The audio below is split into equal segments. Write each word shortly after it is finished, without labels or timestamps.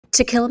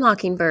To Kill a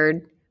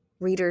Mockingbird,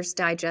 Reader's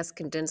Digest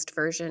Condensed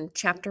Version,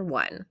 Chapter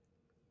 1.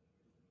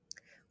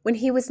 When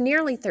he was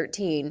nearly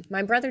 13,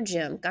 my brother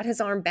Jim got his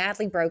arm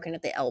badly broken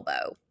at the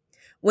elbow.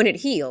 When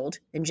it healed,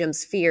 and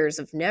Jim's fears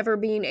of never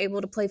being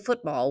able to play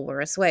football were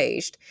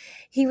assuaged,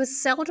 he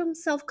was seldom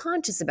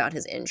self-conscious about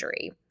his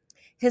injury.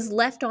 His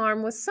left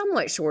arm was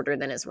somewhat shorter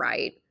than his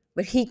right,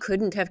 but he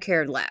couldn't have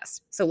cared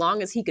less, so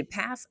long as he could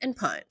pass and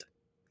punt.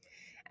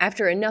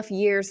 After enough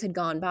years had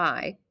gone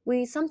by,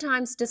 we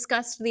sometimes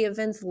discussed the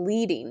events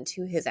leading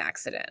to his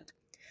accident.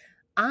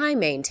 I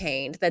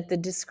maintained that the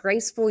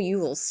disgraceful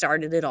Yule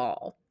started it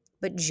all,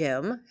 but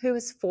Jim, who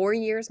was 4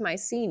 years my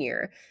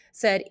senior,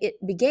 said it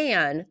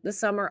began the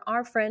summer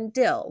our friend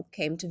Dill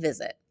came to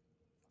visit,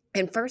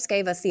 and first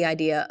gave us the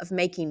idea of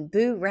making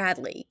Boo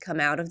Radley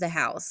come out of the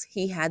house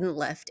he hadn't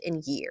left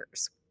in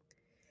years.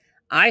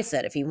 I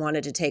said if he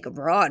wanted to take a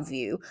broad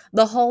view,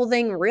 the whole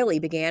thing really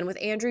began with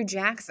Andrew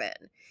Jackson.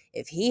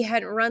 If he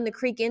hadn't run the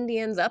Creek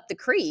Indians up the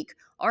creek,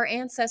 our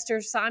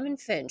ancestor Simon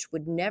Finch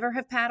would never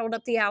have paddled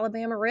up the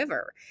Alabama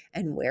River,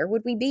 and where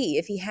would we be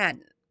if he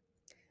hadn't?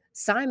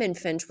 Simon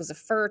Finch was a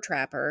fur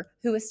trapper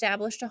who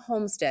established a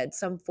homestead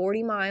some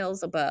 40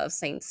 miles above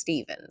St.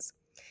 Stephen's.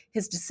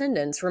 His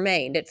descendants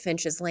remained at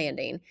Finch's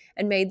Landing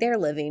and made their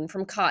living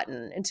from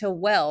cotton until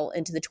well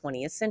into the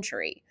 20th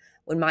century,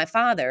 when my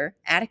father,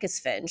 Atticus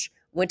Finch,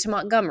 went to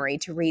Montgomery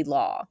to read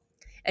law,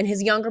 and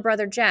his younger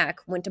brother Jack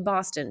went to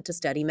Boston to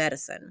study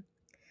medicine.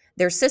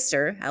 Their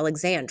sister,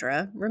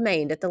 Alexandra,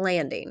 remained at the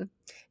Landing.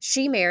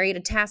 She married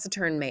a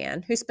taciturn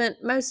man who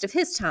spent most of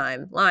his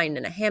time lying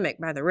in a hammock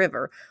by the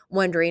river,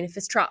 wondering if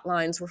his trot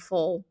lines were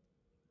full.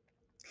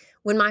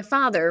 When my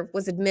father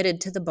was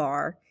admitted to the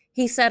bar,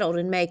 he settled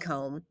in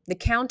Macomb, the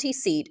county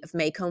seat of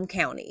Macomb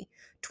County,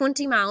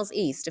 20 miles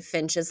east of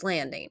Finch's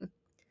Landing.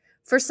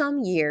 For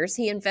some years,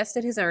 he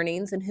invested his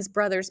earnings in his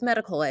brother's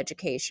medical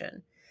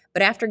education,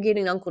 but after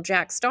getting Uncle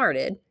Jack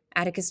started,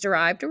 Atticus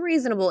derived a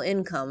reasonable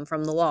income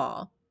from the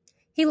law.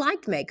 He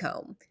liked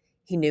Macomb.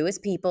 He knew his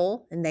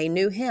people, and they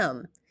knew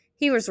him.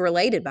 He was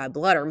related by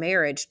blood or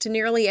marriage to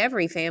nearly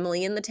every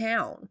family in the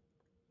town.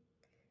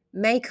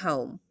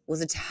 Macomb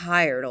was a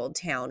tired old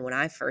town when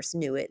I first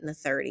knew it in the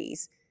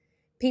 30s.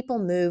 People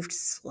moved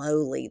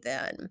slowly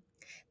then.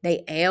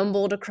 They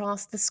ambled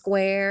across the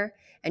square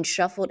and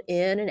shuffled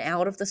in and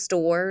out of the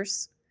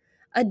stores.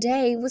 A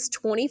day was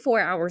 24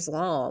 hours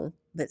long,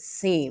 but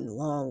seemed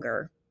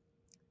longer.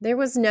 There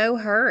was no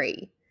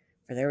hurry,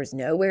 for there was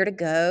nowhere to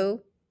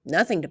go,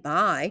 nothing to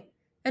buy,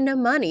 and no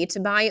money to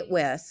buy it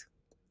with.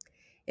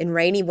 In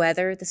rainy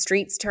weather, the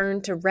streets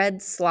turned to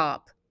red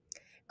slop.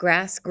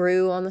 Grass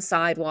grew on the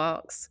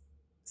sidewalks.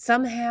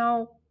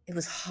 Somehow, it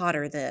was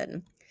hotter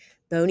then.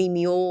 Bony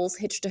mules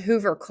hitched to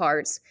Hoover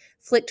carts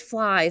flicked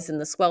flies in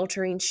the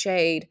sweltering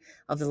shade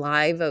of the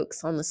live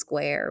oaks on the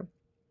square.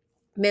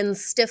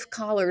 Men's stiff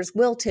collars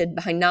wilted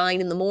by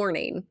 9 in the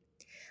morning.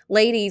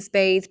 Ladies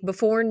bathed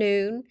before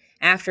noon,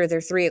 after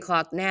their 3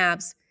 o'clock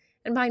naps,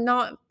 and by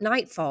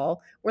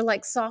nightfall were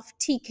like soft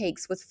tea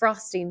cakes with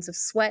frostings of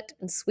sweat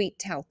and sweet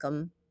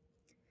talcum.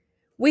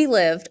 We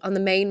lived on the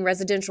main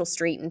residential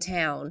street in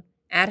town,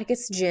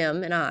 Atticus,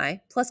 Jim, and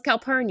I, plus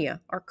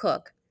Calpurnia, our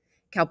cook.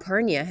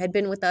 Calpurnia had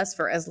been with us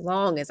for as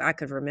long as I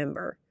could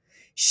remember.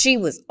 She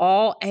was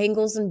all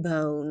angles and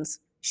bones.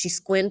 She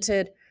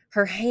squinted.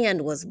 Her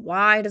hand was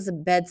wide as a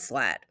bed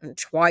slat and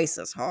twice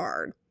as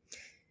hard.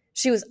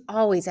 She was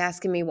always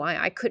asking me why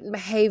I couldn't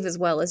behave as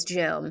well as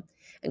Jim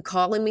and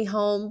calling me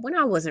home when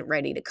I wasn't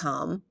ready to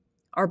come.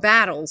 Our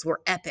battles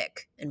were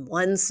epic and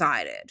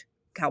one-sided.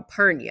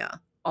 Calpurnia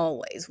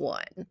always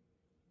won.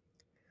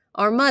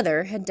 Our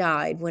mother had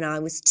died when I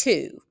was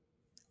 2.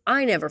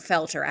 I never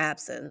felt her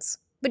absence,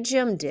 but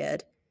Jim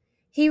did.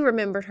 He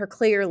remembered her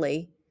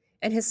clearly,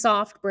 and his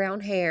soft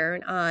brown hair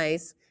and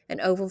eyes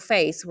and oval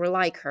face were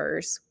like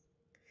hers.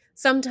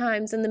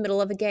 Sometimes in the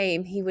middle of a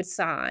game he would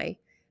sigh,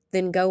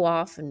 then go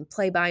off and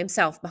play by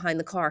himself behind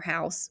the car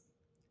house.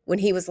 When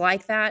he was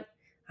like that,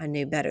 I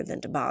knew better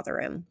than to bother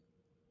him.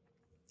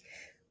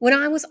 When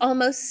I was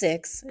almost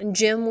 6 and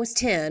Jim was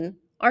 10,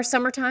 our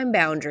summertime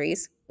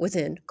boundaries,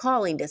 within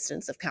calling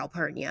distance of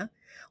Calpurnia,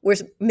 were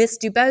Miss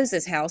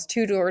Dubos's house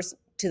 2 doors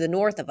to the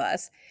north of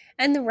us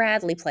and the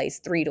Radley place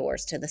 3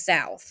 doors to the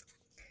south.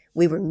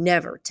 We were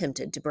never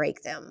tempted to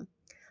break them.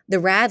 The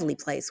Radley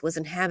place was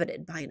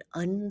inhabited by an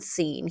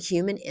unseen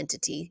human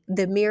entity,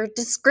 the mere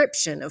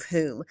description of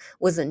whom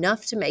was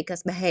enough to make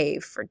us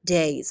behave for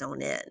days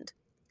on end.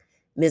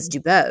 Miss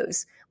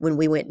Dubose, when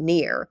we went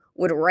near,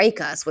 would rake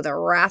us with a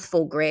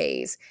wrathful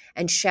gaze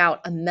and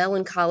shout a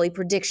melancholy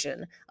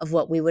prediction of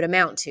what we would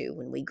amount to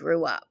when we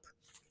grew up.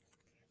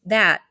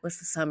 That was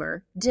the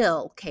summer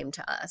Dill came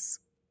to us.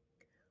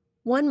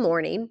 One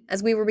morning,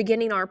 as we were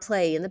beginning our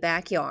play in the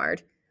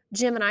backyard,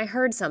 Jim and I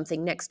heard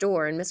something next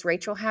door in Miss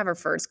Rachel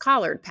Haverford's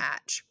collard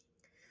patch.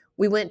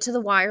 We went to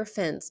the wire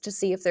fence to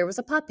see if there was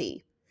a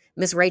puppy.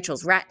 Miss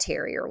Rachel's rat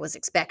terrier was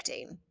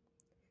expecting.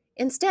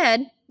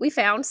 Instead, we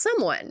found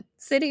someone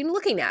sitting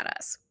looking at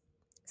us.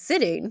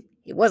 Sitting,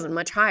 he wasn't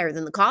much higher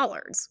than the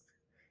collards.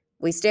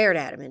 We stared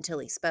at him until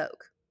he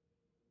spoke.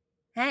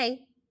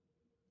 "Hey,"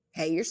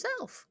 "Hey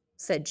yourself,"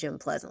 said Jim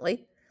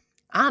pleasantly.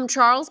 "I'm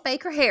Charles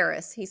Baker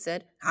Harris," he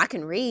said. "I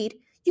can read.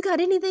 You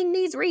got anything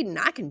needs reading,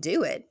 I can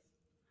do it."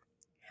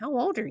 "How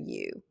old are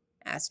you?"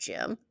 asked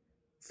Jim.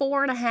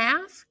 "4 and a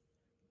half.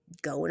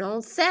 Going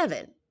on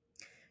 7.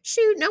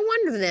 "Shoot, no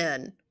wonder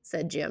then,"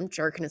 said Jim,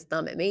 jerking his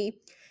thumb at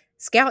me.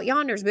 "Scout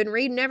yonder's been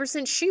reading ever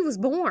since she was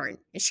born,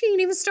 and she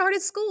ain't even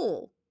started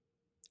school."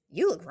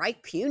 "You look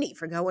right puny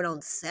for going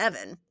on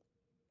 7.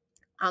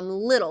 "I'm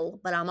little,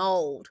 but I'm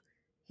old,"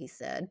 he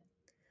said.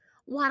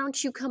 "Why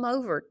don't you come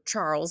over,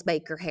 Charles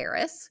Baker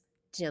Harris?"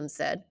 Jim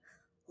said.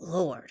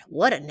 "Lord,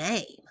 what a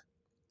name."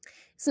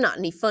 "It's not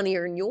any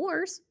funnier than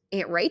yours.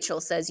 Aunt Rachel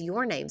says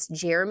your name's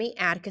Jeremy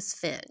Atticus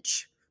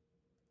Finch."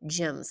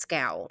 Jim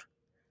scowled.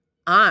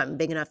 "I'm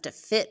big enough to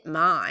fit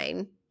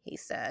mine," he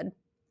said.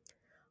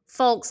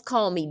 "Folks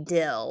call me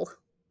Dill,"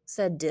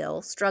 said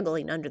Dill,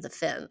 struggling under the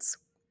fence.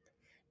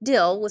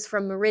 Dill was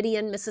from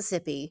Meridian,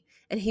 Mississippi,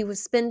 and he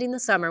was spending the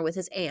summer with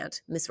his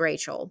aunt, Miss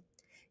Rachel.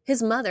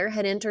 His mother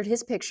had entered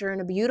his picture in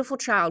a beautiful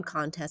child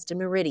contest in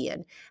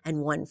Meridian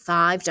and won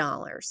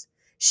 $5.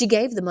 She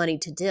gave the money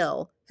to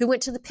Dill, who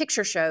went to the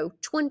picture show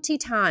 20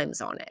 times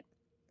on it.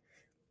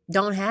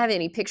 "Don't have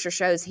any picture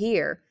shows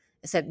here,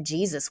 except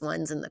Jesus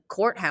ones in the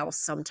courthouse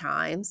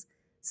sometimes,"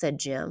 said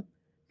Jim.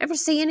 "Ever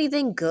see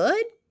anything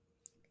good?"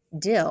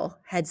 Dill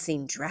had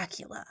seen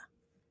Dracula.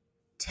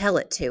 "Tell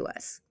it to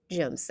us,"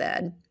 Jim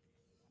said.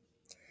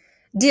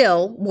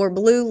 Dill wore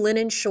blue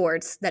linen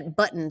shorts that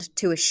buttoned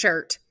to his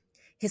shirt.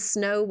 His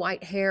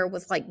snow-white hair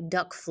was like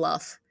duck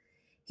fluff.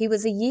 He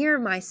was a year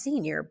my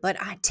senior,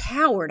 but I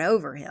towered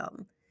over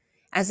him.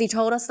 As he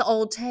told us the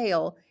old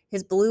tale,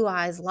 his blue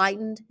eyes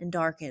lightened and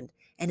darkened,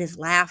 and his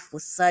laugh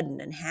was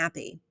sudden and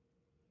happy.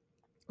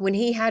 When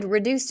he had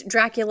reduced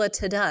Dracula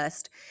to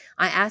dust,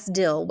 I asked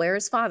Dill where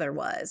his father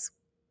was.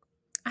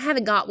 "I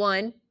haven't got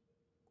one."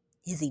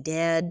 "Is he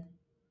dead?"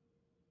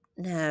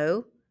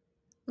 "No."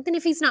 "Well, then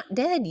if he's not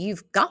dead,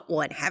 you've got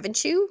one,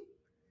 haven't you?"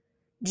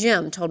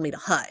 Jim told me to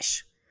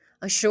hush,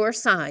 a sure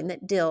sign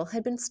that Dill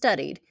had been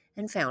studied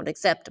and found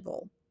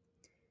acceptable.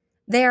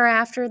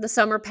 Thereafter, the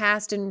summer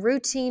passed in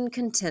routine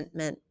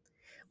contentment.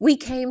 We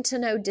came to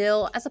know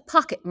Dill as a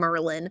pocket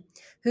Merlin,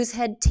 whose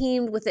head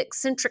teemed with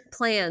eccentric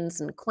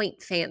plans and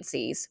quaint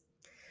fancies.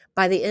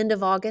 By the end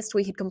of August,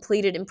 we had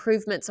completed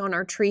improvements on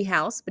our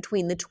treehouse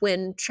between the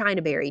twin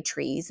chinaberry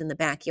trees in the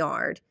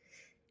backyard.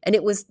 And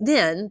it was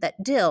then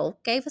that Dill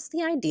gave us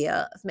the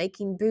idea of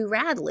making Boo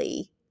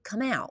Radley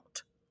come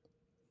out.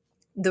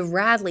 The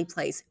Radley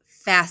place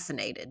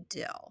fascinated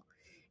Dill.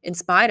 In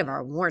spite of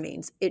our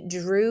warnings, it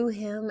drew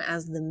him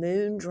as the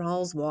moon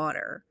draws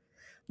water,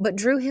 but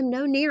drew him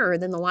no nearer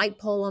than the light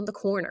pole on the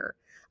corner,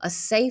 a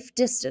safe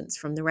distance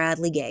from the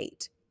Radley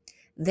gate.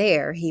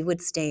 There he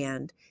would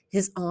stand,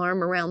 his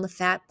arm around the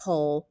fat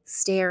pole,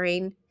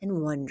 staring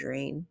and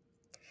wondering.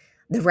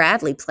 The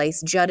Radley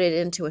place jutted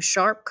into a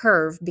sharp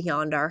curve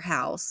beyond our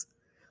house.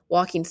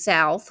 Walking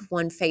south,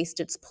 one faced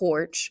its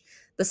porch.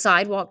 The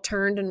sidewalk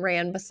turned and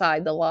ran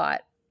beside the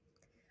lot.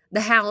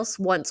 The house,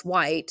 once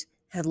white,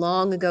 had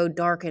long ago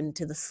darkened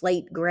to the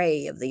slate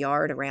gray of the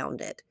yard around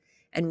it,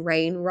 and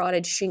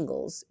rain-rotted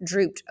shingles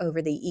drooped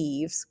over the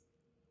eaves.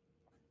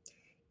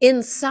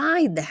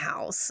 Inside the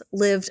house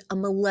lived a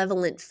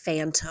malevolent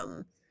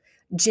phantom.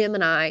 Jim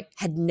and I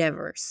had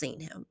never seen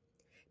him.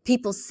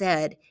 People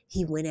said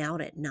he went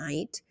out at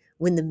night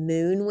when the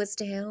moon was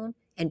down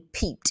and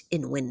peeped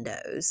in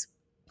windows.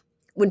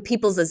 When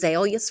people's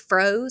azaleas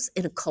froze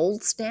in a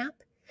cold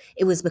snap,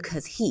 it was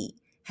because he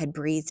had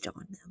breathed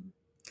on them.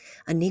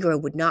 A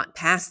Negro would not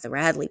pass the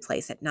Radley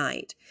place at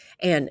night,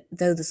 and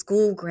though the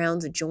school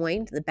grounds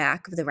adjoined the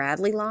back of the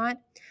Radley lot,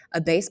 a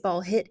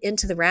baseball hit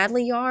into the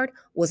Radley yard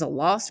was a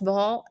lost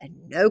ball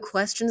and no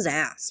questions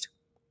asked.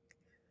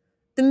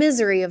 The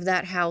misery of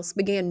that house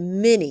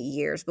began many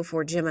years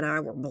before Jim and I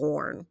were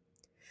born.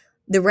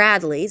 The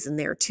Radleys and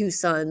their 2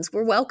 sons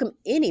were welcome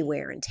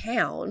anywhere in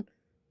town,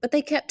 but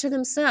they kept to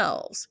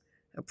themselves,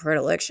 a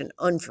predilection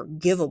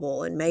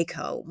unforgivable in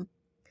Macomb.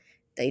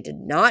 They did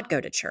not go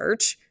to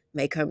church,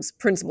 Macomb's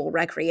principal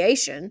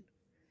recreation.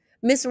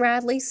 Miss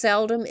Radley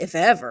seldom, if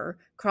ever,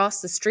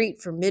 crossed the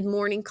street for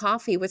mid-morning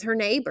coffee with her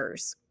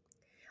neighbors.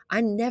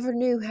 I never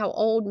knew how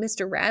old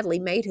Mr. Radley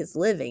made his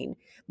living,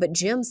 but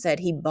Jim said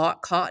he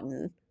bought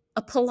cotton,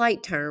 a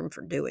polite term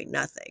for doing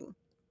nothing.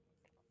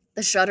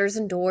 The shutters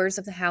and doors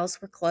of the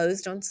house were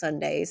closed on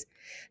Sundays,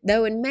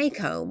 though in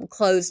Macomb,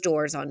 closed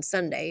doors on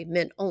Sunday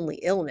meant only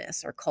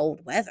illness or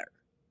cold weather.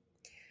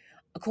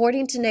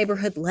 According to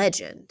neighborhood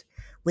legend,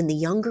 when the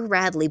younger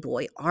Radley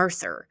boy,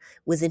 Arthur,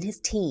 was in his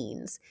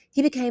teens,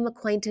 he became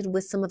acquainted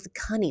with some of the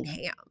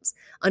Cunninghams,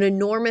 an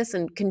enormous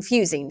and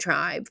confusing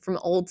tribe from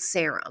Old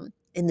Sarum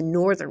in the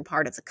northern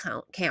part of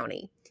the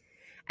county,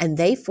 and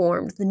they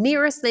formed the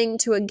nearest thing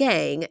to a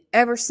gang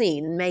ever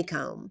seen in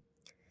Macomb.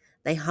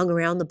 They hung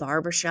around the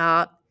barber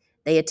shop.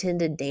 They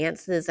attended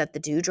dances at the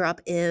Dewdrop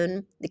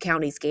Inn, the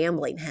county's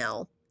gambling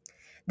hell.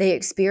 They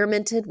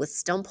experimented with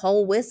stump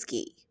hole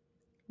whiskey.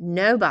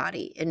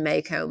 Nobody in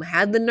Macomb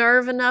had the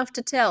nerve enough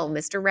to tell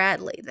Mr.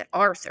 Radley that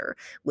Arthur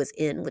was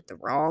in with the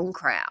wrong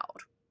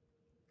crowd.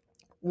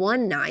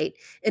 One night,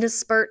 in a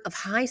spurt of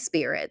high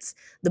spirits,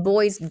 the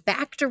boys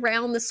backed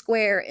around the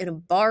square in a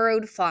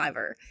borrowed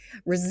flivver,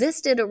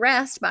 resisted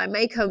arrest by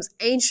Maycomb's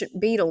ancient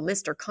beadle,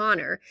 Mr.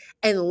 Connor,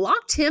 and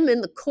locked him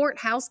in the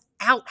courthouse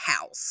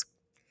outhouse.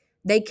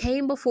 They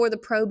came before the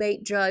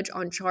probate judge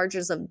on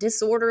charges of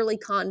disorderly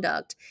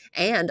conduct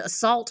and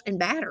assault and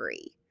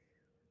battery.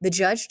 The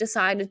judge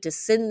decided to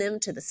send them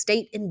to the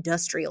state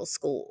industrial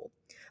school.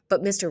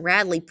 But Mr.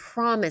 Radley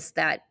promised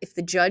that if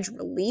the judge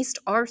released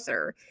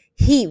Arthur,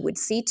 he would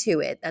see to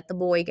it that the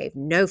boy gave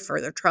no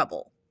further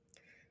trouble.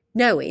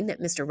 Knowing that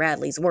Mr.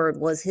 Radley's word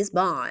was his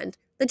bond,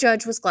 the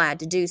judge was glad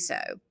to do so.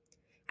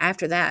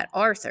 After that,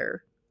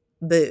 Arthur,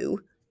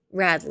 Boo,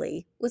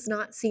 Radley, was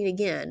not seen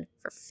again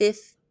for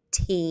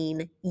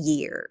 15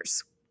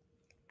 years.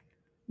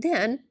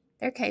 Then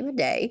there came a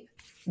day,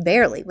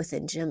 barely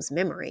within Jim's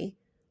memory,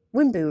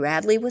 when Boo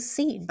Radley was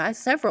seen by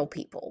several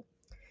people.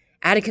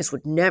 Atticus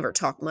would never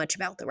talk much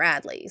about the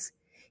Radleys.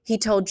 He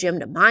told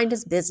Jim to mind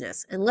his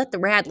business and let the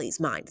Radleys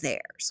mind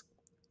theirs.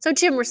 So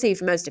Jim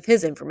received most of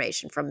his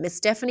information from Miss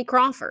Stephanie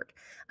Crawford,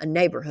 a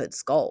neighborhood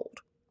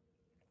scold.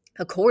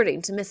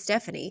 According to Miss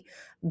Stephanie,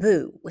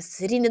 Boo was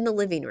sitting in the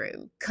living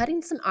room,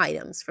 cutting some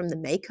items from the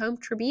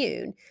Maycomb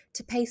Tribune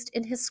to paste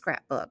in his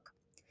scrapbook.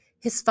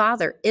 His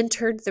father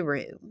entered the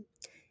room.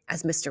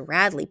 As Mr.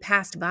 Radley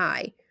passed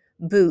by,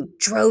 Boo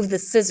drove the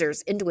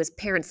scissors into his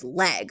parents'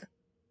 leg,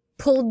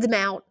 pulled them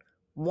out,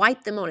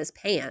 wiped them on his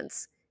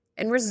pants,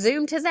 and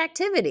resumed his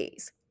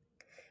activities.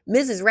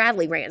 Mrs.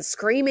 Radley ran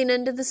screaming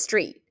into the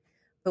street,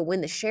 but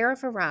when the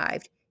sheriff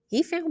arrived,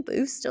 he found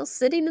Boo still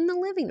sitting in the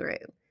living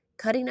room,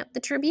 cutting up the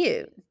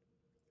Tribune.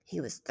 He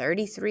was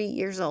 33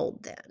 years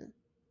old then.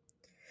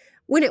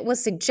 When it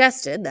was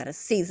suggested that a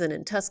season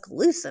in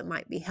Tuscaloosa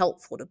might be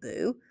helpful to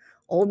Boo,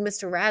 old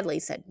Mr. Radley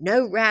said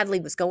no Radley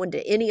was going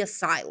to any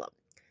asylum.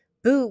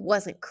 Boo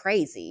wasn't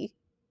crazy.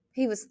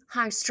 He was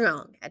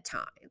high-strung at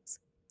times.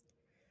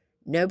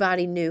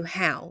 Nobody knew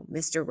how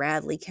Mr.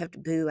 Radley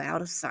kept Boo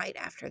out of sight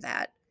after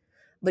that,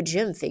 but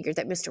Jim figured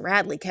that Mr.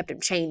 Radley kept him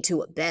chained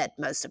to a bed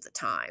most of the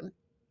time.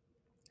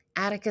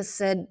 Atticus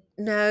said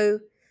no,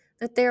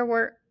 that there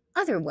were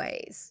other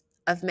ways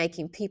of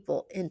making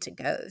people into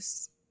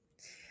ghosts.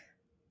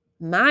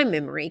 My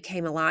memory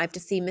came alive to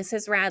see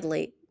Mrs.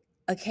 Radley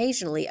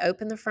occasionally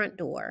open the front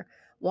door,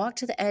 walk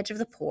to the edge of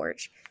the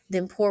porch,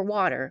 then pour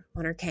water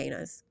on her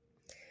canas.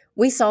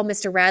 We saw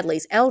Mr.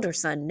 Radley's elder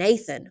son,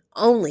 Nathan,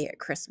 only at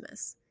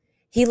Christmas.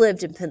 He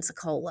lived in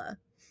Pensacola.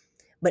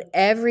 But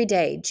every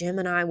day, Jim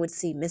and I would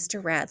see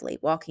Mr. Radley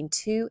walking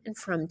to and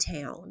from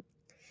town.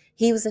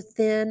 He was a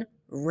thin,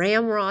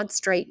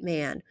 ramrod-straight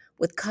man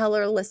with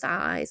colorless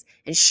eyes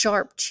and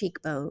sharp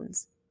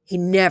cheekbones. He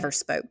never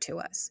spoke to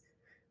us.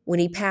 When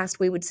he passed,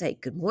 we would say,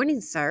 "Good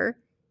morning, sir,"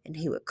 and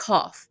he would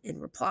cough in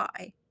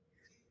reply.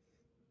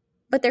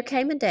 But there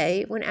came a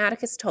day when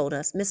Atticus told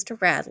us Mr.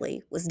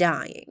 Radley was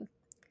dying.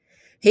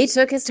 He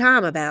took his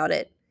time about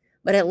it,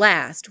 but at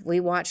last we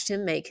watched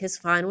him make his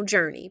final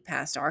journey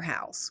past our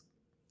house.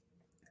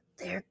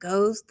 "There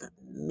goes the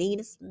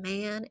meanest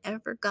man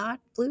ever God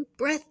blew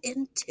breath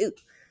into,"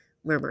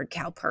 murmured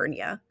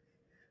Calpurnia.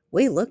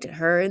 We looked at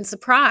her in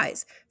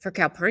surprise, for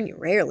Calpurnia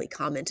rarely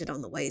commented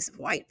on the ways of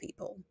white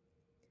people.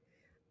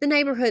 The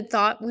neighborhood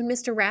thought when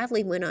Mr.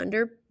 Radley went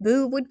under,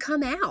 Boo would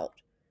come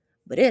out.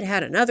 But it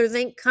had another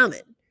think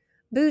coming.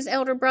 Boo's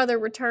elder brother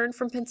returned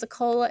from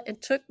Pensacola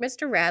and took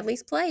Mr.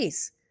 Radley's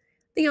place.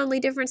 The only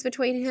difference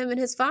between him and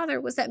his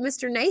father was that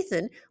Mr.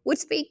 Nathan would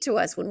speak to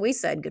us when we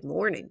said good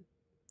morning.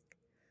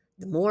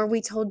 The more we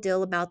told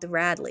Dill about the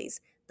Radleys,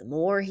 the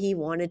more he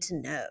wanted to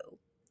know.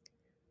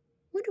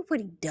 "Wonder what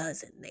he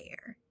does in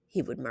there,"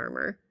 he would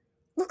murmur.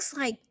 "Looks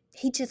like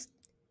he'd just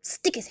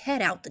stick his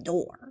head out the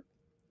door."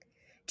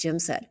 Jim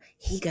said,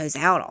 "He goes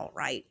out all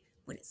right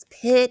when it's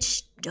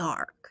pitch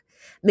dark.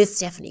 Miss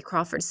Stephanie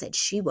Crawford said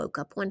she woke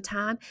up one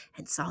time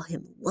and saw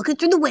him looking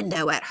through the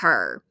window at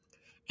her.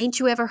 Ain't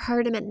you ever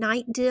heard him at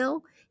night,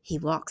 Dill? He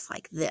walks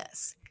like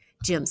this."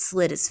 Jim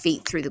slid his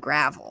feet through the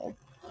gravel.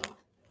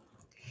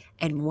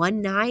 "And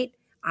one night,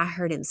 I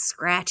heard him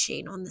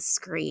scratching on the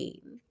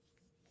screen."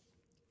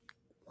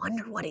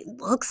 "Wonder what it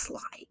looks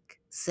like,"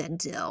 said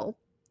Dill.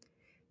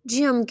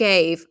 Jim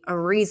gave a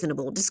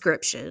reasonable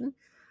description.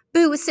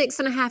 Boo was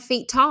 6.5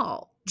 feet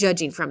tall,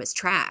 judging from his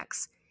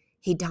tracks.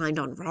 He dined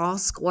on raw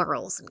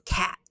squirrels and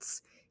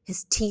cats.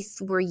 His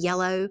teeth were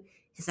yellow.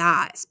 His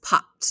eyes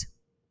popped.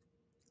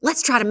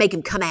 "Let's try to make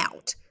him come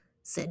out,"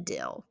 said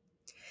Dill.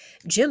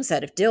 Jim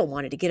said if Dill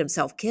wanted to get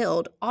himself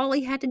killed, all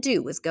he had to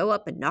do was go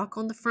up and knock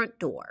on the front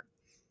door.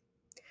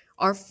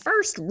 Our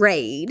first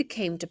raid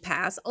came to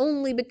pass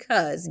only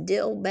because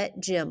Dill bet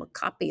Jim a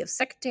copy of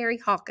Secretary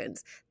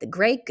Hawkins' The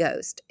Gray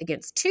Ghost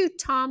against 2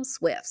 Tom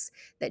Swifts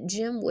that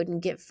Jim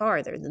wouldn't get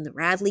farther than the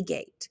Radley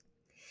Gate.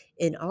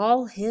 In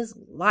all his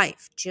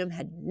life, Jim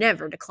had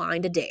never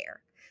declined a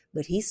dare,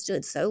 but he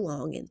stood so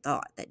long in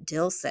thought that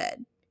Dill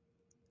said,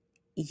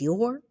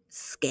 "You're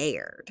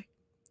scared."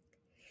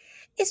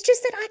 "It's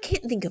just that I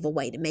can't think of a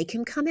way to make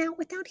him come out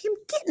without him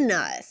getting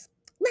us.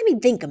 Let me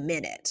think a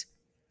minute."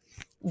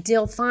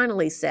 Dill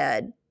finally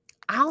said,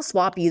 I'll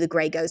swap you the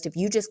gray ghost if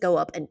you just go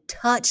up and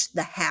touch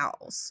the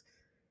house.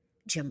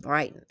 Jim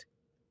brightened.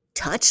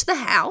 Touch the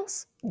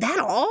house? That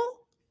all?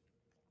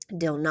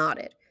 Dill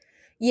nodded.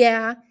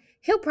 Yeah,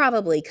 he'll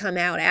probably come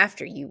out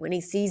after you when he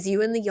sees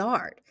you in the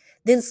yard.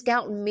 Then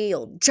Scout and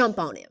me'll jump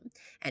on him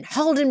and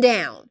hold him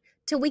down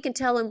till we can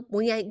tell him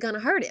we ain't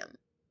gonna hurt him.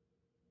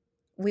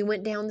 We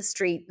went down the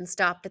street and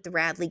stopped at the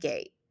Radley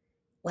gate.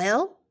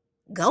 Well,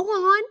 go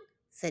on,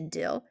 said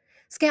Dill.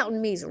 Scout and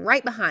me's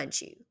right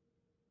behind you.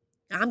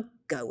 I'm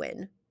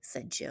going,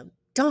 said Jim.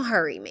 Don't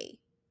hurry me.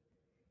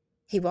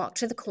 He walked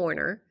to the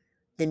corner,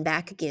 then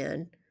back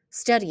again,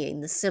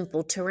 studying the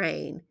simple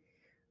terrain,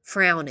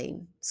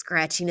 frowning,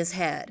 scratching his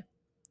head.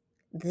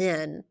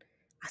 Then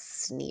I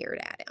sneered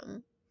at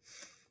him.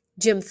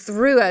 Jim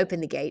threw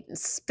open the gate and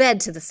sped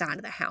to the side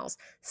of the house,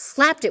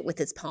 slapped it with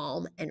his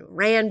palm, and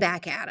ran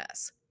back at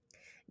us.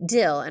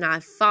 Dill and I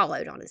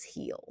followed on his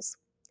heels.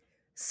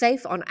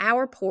 Safe on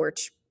our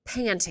porch,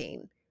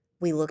 panting,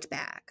 we looked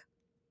back.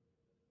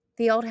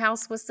 The old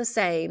house was the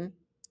same,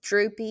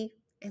 droopy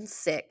and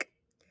sick.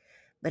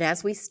 But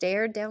as we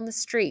stared down the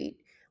street,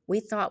 we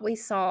thought we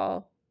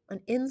saw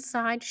an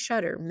inside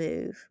shutter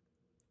move.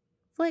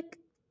 Flick,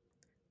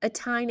 a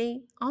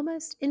tiny,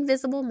 almost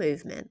invisible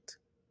movement,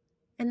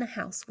 and the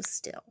house was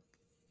still.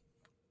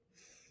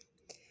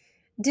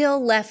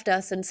 Dill left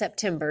us in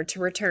September to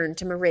return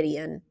to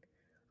Meridian.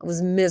 I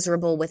was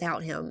miserable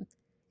without him,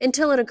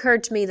 until it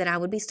occurred to me that I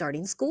would be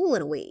starting school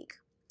in a week.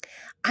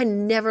 I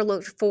never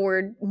looked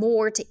forward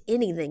more to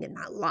anything in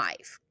my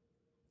life.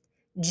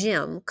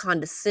 Jim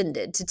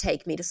condescended to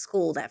take me to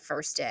school that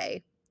first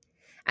day.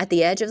 At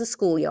the edge of the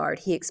schoolyard,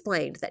 he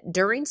explained that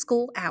during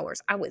school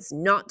hours, I was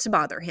not to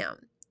bother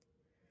him.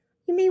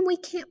 You mean we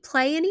can't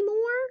play anymore?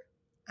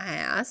 I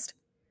asked.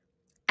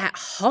 At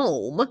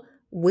home,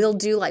 we'll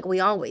do like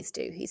we always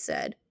do, he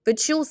said.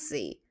 But you'll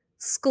see,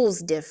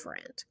 school's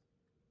different.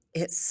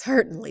 It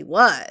certainly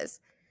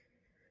was.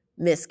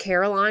 Miss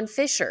Caroline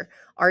Fisher,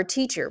 our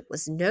teacher,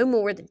 was no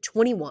more than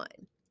 21.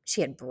 She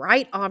had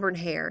bright auburn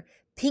hair,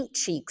 pink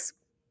cheeks,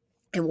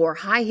 and wore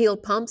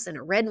high-heeled pumps and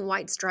a red and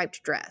white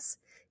striped dress.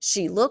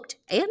 She looked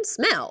and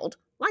smelled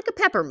like a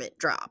peppermint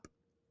drop.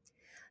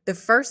 The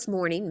first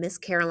morning, Miss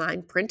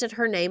Caroline printed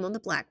her name on the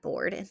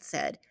blackboard and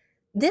said,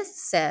 "This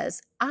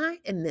says, I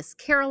am Miss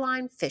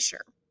Caroline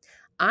Fisher.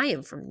 I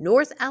am from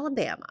North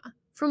Alabama,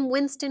 from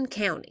Winston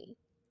County."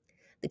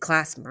 The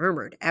class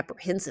murmured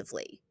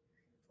apprehensively.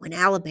 When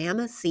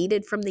Alabama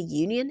ceded from the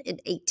Union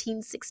in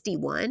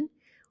 1861,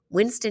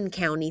 Winston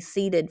County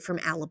ceded from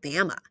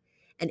Alabama,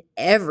 and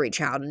every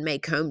child in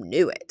Macomb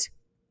knew it.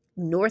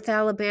 North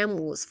Alabama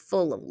was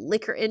full of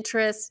liquor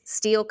interests,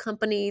 steel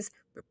companies,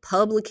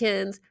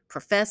 Republicans,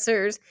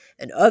 professors,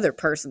 and other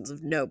persons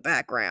of no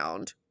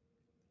background.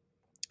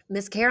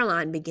 Miss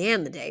Caroline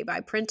began the day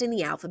by printing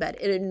the alphabet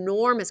in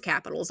enormous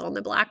capitals on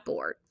the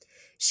blackboard.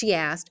 She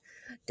asked,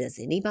 "Does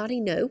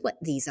anybody know what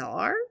these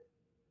are?"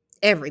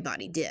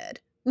 Everybody did.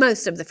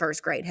 Most of the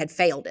first grade had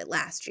failed it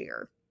last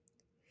year.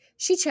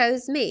 She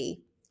chose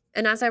me,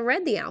 and as I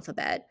read the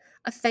alphabet,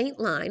 a faint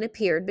line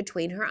appeared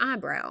between her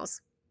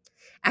eyebrows.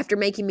 After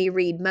making me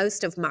read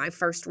most of my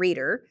first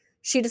reader,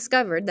 she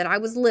discovered that I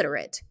was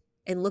literate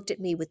and looked at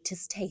me with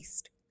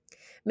distaste.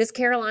 Miss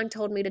Caroline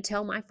told me to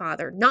tell my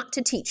father not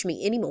to teach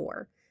me any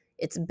more.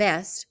 It's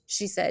best,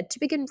 she said, to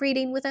begin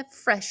reading with a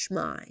fresh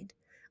mind.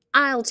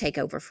 I'll take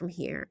over from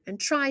here and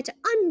try to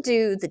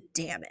undo the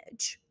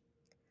damage.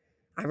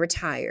 I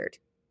retired,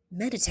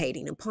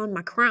 meditating upon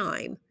my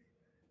crime.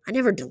 I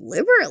never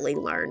deliberately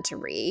learned to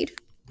read.